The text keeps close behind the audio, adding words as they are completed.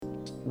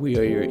We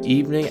are your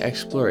evening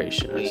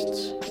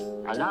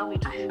explorationists. Allow me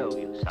to show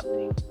you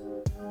something.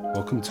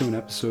 Welcome to an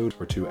episode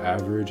where two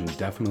average and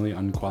definitely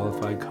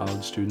unqualified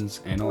college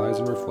students analyze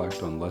and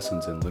reflect on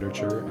lessons in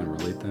literature and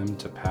relate them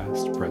to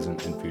past,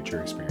 present, and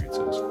future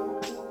experiences.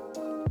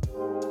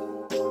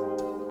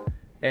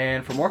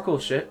 And for more cool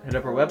shit, hit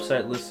up our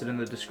website listed in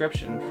the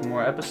description for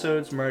more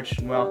episodes, merch,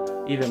 and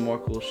well, even more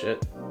cool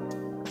shit.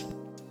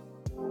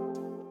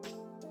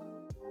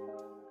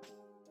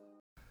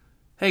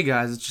 Hey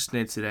guys, it's just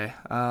Nate today.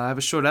 I have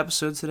a short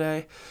episode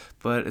today,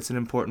 but it's an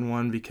important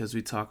one because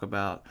we talk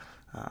about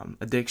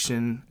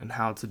addiction and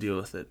how to deal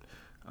with it.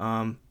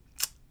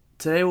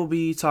 Today we'll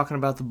be talking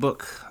about the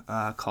book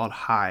called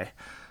High,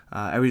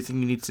 Everything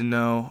You Need to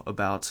Know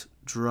About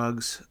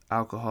Drugs,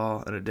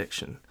 Alcohol, and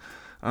Addiction.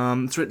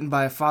 It's written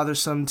by a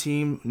father-son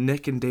team,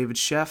 Nick and David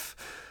Sheff,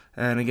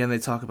 and again they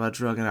talk about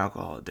drug and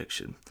alcohol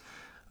addiction.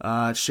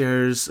 It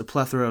shares a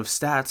plethora of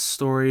stats,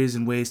 stories,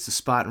 and ways to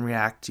spot and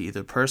react to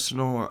either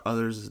personal or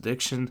others'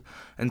 addiction.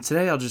 And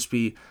today I'll just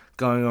be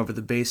going over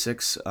the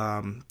basics,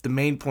 the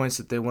main points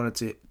that they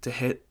wanted to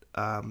hit,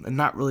 and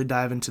not really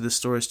dive into the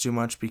stories too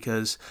much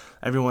because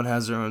everyone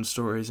has their own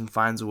stories and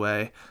finds a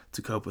way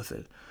to cope with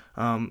it.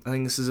 I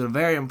think this is a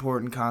very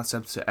important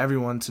concept to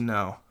everyone to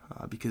know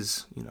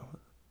because,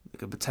 it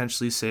could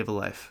potentially save a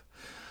life.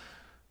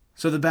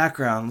 So the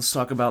background, let's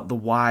talk about the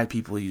why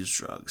people use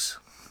drugs.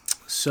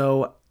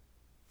 So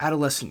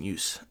adolescent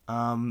use.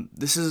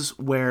 This is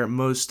where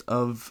most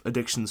of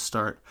addictions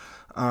start.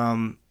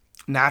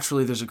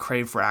 Naturally, there's a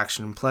crave for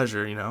action and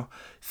pleasure,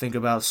 Think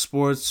about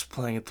sports,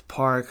 playing at the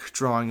park,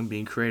 drawing and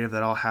being creative.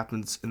 That all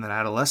happens in that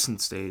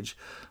adolescent stage.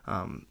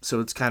 So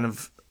it's kind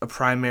of a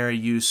primary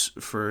use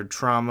for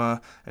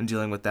trauma and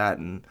dealing with that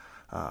and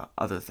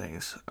other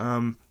things.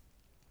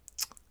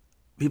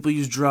 People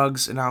use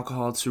drugs and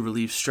alcohol to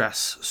relieve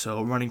stress,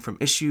 so running from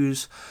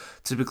issues,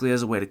 typically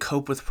as a way to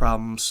cope with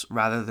problems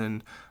rather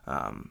than,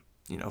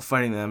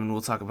 fighting them, and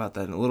we'll talk about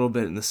that in a little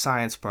bit in the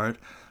science part,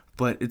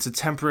 but it's a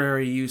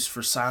temporary use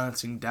for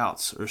silencing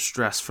doubts or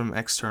stress from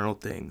external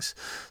things.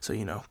 So,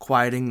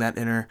 quieting that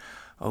inner,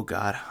 oh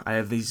God, I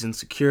have these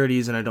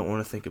insecurities and I don't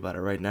want to think about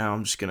it right now.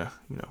 I'm just going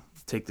to,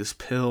 take this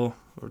pill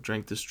or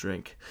drink this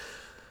drink.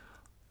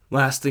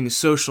 Last thing is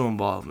social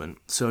involvement.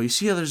 So you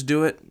see others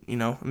do it,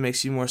 it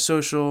makes you more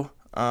social.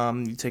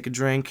 You take a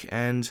drink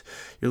and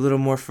you're a little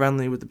more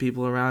friendly with the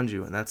people around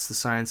you, and that's the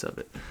science of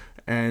it.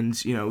 And,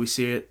 we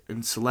see it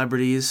in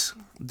celebrities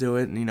do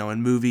it,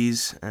 in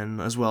movies and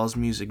as well as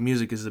music.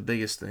 Music is the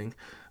biggest thing.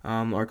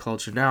 Our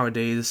culture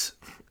nowadays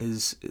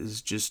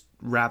is just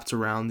wrapped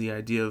around the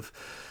idea of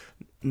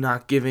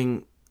not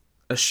giving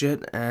a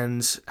shit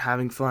and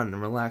having fun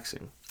and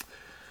relaxing.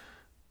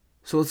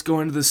 So let's go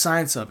into the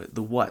science of it,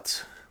 the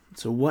what.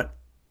 So what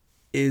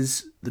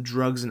is the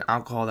drugs and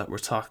alcohol that we're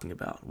talking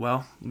about?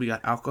 Well, we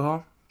got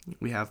alcohol,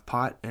 we have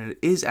pot, and it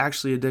is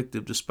actually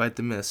addictive despite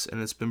the myths,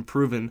 and it's been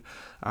proven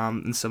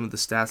in some of the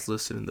stats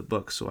listed in the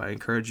book, so I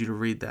encourage you to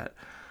read that.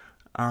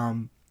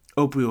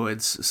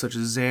 Opioids such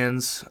as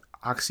Xans,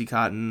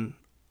 Oxycontin,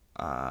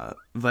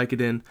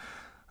 Vicodin,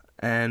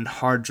 and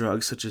hard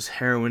drugs such as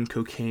heroin,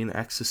 cocaine,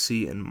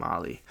 ecstasy, and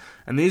Molly.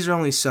 And these are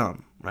only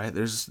some, right?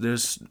 There's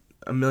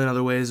a million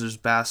other ways. There's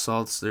bath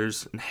salts,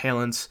 there's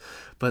inhalants,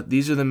 but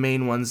these are the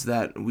main ones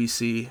that we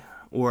see,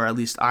 or at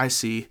least I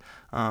see,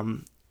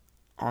 on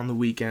the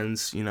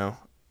weekends,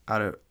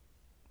 out of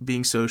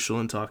being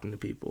social and talking to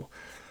people.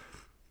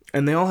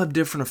 And they all have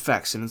different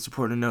effects, and it's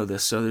important to know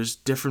this. So there's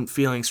different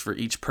feelings for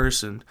each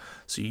person.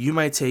 So you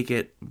might take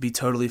it, be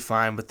totally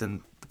fine, but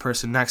then the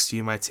person next to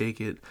you might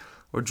take it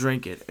or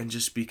drink it and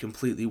just be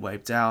completely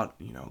wiped out,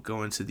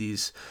 go into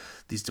these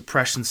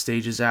depression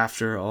stages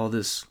after all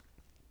this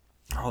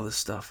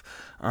stuff.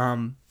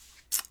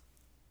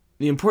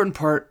 The important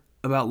part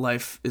about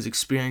life is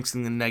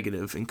experiencing the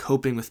negative and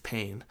coping with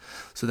pain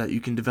so that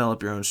you can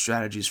develop your own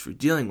strategies for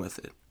dealing with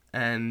it.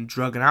 And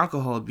drug and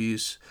alcohol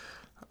abuse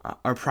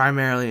are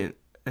primarily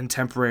and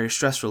temporary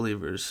stress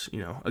relievers,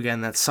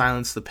 again, that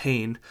silence the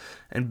pain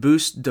and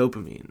boost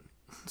dopamine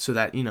so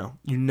that, you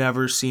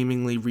never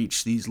seemingly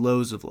reach these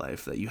lows of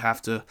life that you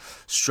have to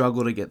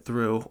struggle to get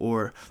through,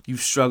 or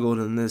you've struggled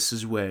and this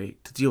is a way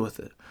to deal with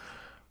it.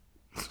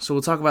 So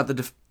we'll talk about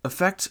the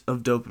effect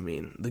of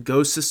dopamine, the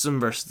go system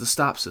versus the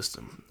stop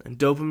system. And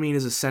dopamine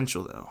is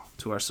essential, though,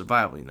 to our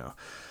survival,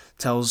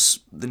 Tells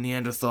the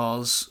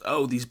Neanderthals,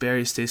 oh, these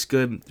berries taste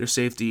good, they're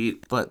safe to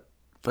eat. But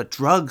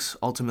drugs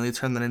ultimately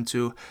turn that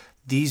into,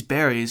 these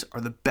berries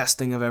are the best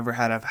thing I've ever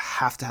had, I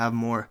have to have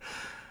more.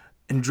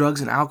 And drugs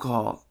and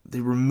alcohol, they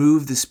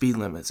remove the speed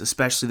limits,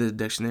 especially the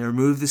addiction. They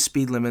remove the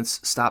speed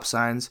limits, stop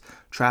signs,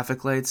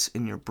 traffic lights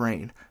in your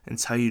brain and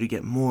tell you to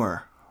get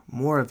more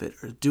of it,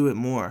 or do it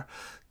more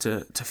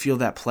to feel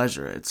that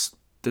pleasure. It's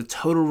the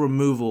total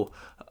removal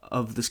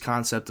of this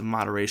concept of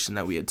moderation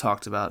that we had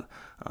talked about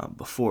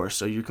before.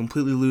 So you're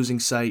completely losing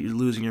sight, you're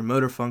losing your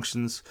motor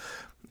functions,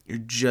 you're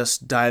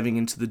just diving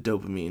into the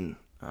dopamine.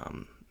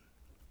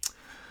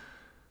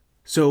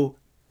 So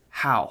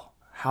how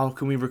how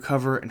can we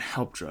recover and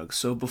help drugs?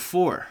 So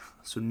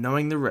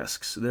knowing the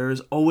risks. There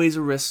is always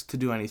a risk to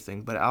do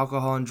anything, but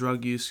alcohol and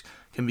drug use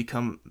can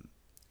become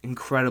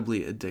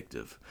incredibly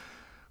addictive.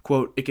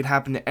 Quote, it can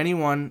happen to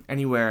anyone,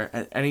 anywhere,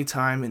 at any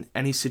time, in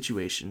any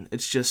situation.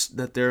 It's just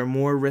that there are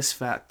more risk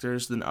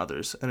factors than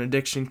others, and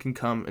addiction can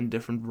come in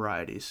different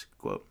varieties.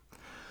 Quote,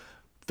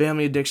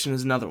 family addiction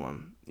is another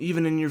one.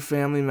 Even in your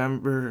family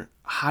member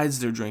hides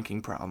their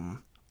drinking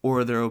problem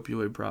or their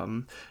opioid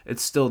problem,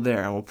 it's still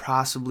there and will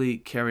possibly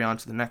carry on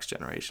to the next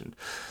generation.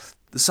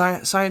 The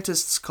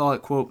scientists call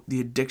it, quote,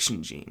 the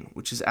addiction gene,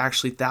 which is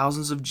actually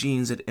thousands of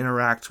genes that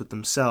interact with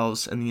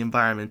themselves and the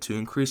environment to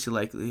increase the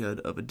likelihood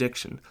of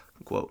addiction,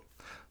 quote.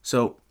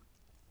 So,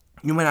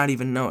 you might not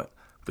even know it,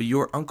 but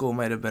your uncle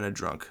might have been a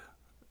drunk.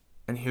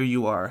 And here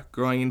you are,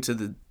 growing into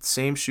the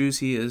same shoes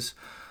he is,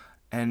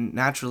 and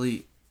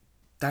naturally,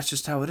 that's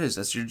just how it is.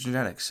 That's your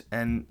genetics.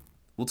 And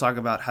we'll talk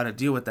about how to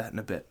deal with that in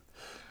a bit.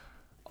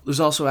 There's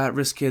also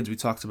at-risk kids. We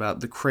talked about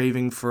the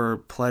craving for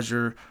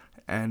pleasure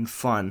and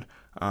fun.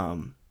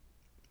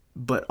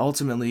 But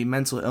ultimately,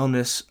 mental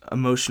illness,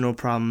 emotional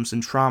problems,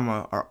 and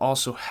trauma are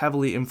also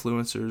heavily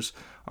influencers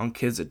on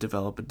kids that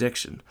develop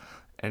addiction.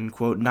 And,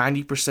 quote,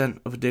 90%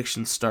 of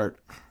addictions start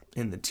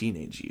in the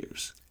teenage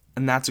years.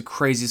 And that's a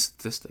crazy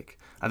statistic.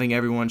 I think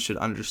everyone should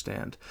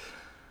understand.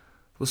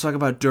 Let's talk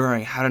about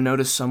during, how to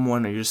notice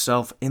someone or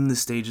yourself in the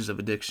stages of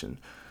addiction.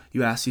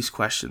 You ask these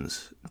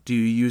questions. Do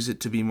you use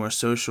it to be more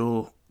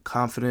social,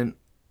 confident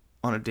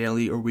on a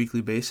daily or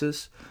weekly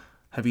basis?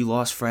 Have you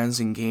lost friends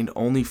and gained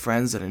only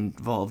friends that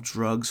involve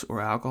drugs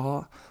or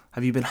alcohol?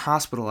 Have you been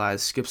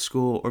hospitalized, skipped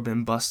school, or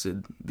been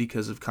busted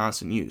because of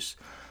constant use?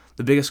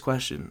 The biggest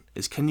question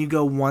is, can you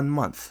go 1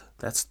 month,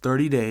 that's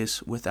 30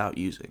 days, without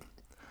using?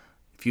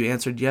 If you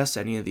answered yes to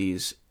any of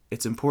these,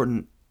 it's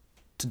important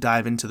to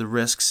dive into the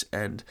risks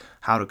and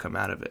how to come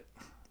out of it.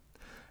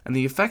 And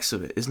the effects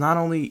of it is not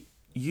only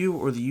you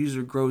or the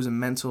user grows in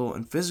mental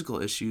and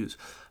physical issues,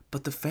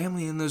 but the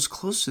family and those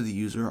close to the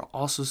user are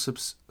also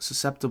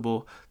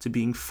susceptible to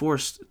being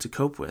forced to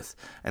cope with.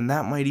 And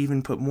that might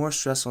even put more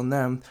stress on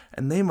them,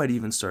 and they might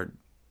even start,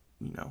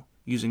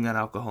 using that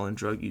alcohol and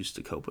drug use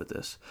to cope with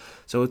this.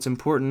 So it's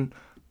important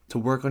to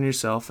work on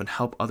yourself and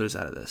help others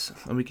out of this.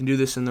 And we can do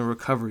this in the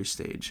recovery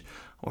stage,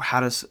 or how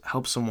to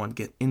help someone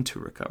get into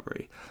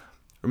recovery.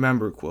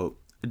 Remember, quote,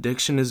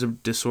 addiction is a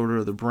disorder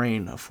of the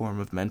brain, a form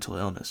of mental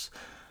illness.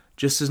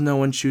 Just as no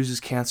one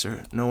chooses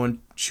cancer, no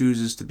one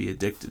chooses to be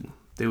addicted.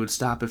 They would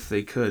stop if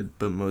they could,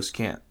 but most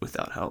can't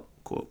without help,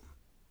 quote.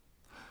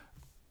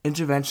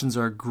 Interventions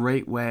are a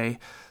great way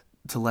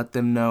to let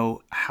them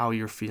know how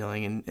you're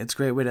feeling, and it's a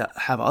great way to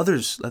have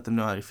others let them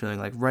know how you're feeling,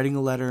 like writing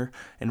a letter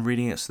and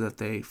reading it so that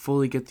they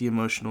fully get the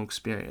emotional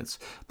experience.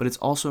 But it's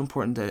also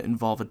important to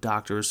involve a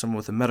doctor or someone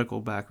with a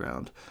medical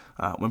background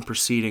when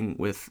proceeding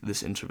with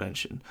this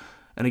intervention.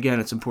 And again,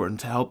 it's important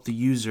to help the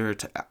user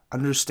to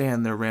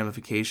understand their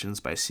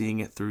ramifications by seeing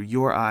it through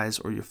your eyes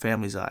or your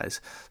family's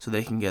eyes so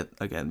they can get,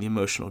 again, the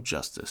emotional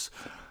justice.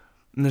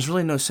 And there's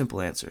really no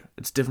simple answer.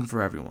 It's different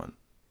for everyone,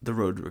 the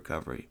road to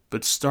recovery.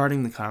 But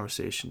starting the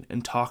conversation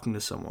and talking to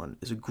someone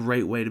is a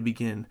great way to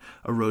begin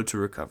a road to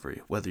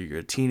recovery, whether you're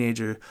a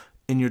teenager,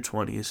 in your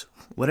 20s,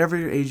 whatever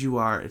your age you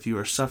are. If you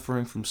are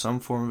suffering from some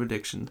form of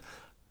addiction,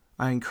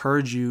 I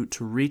encourage you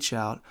to reach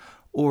out,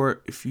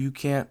 or if you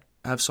can't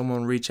have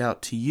someone reach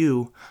out to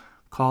you,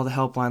 call the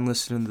helpline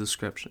listed in the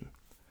description.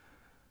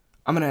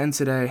 I'm going to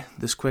end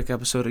this quick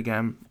episode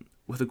again,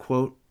 with a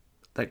quote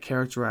that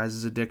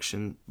characterizes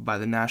addiction by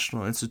the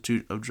National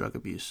Institute of Drug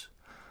Abuse.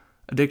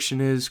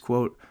 Addiction is,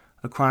 quote,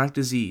 a chronic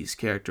disease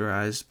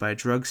characterized by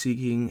drug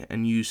seeking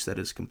and use that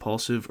is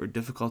compulsive or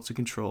difficult to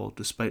control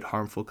despite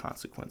harmful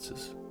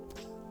consequences.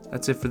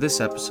 That's it for this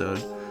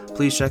episode.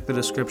 Please check the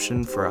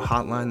description for a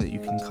hotline that you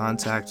can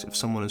contact if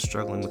someone is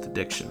struggling with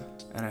addiction.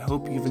 And I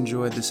hope you've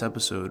enjoyed this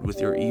episode with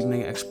your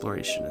evening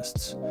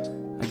explorationists.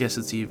 I guess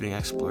it's evening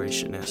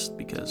explorationist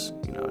because,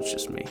 it's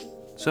just me.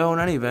 So in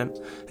any event,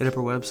 hit up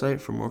our website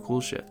for more cool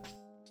shit.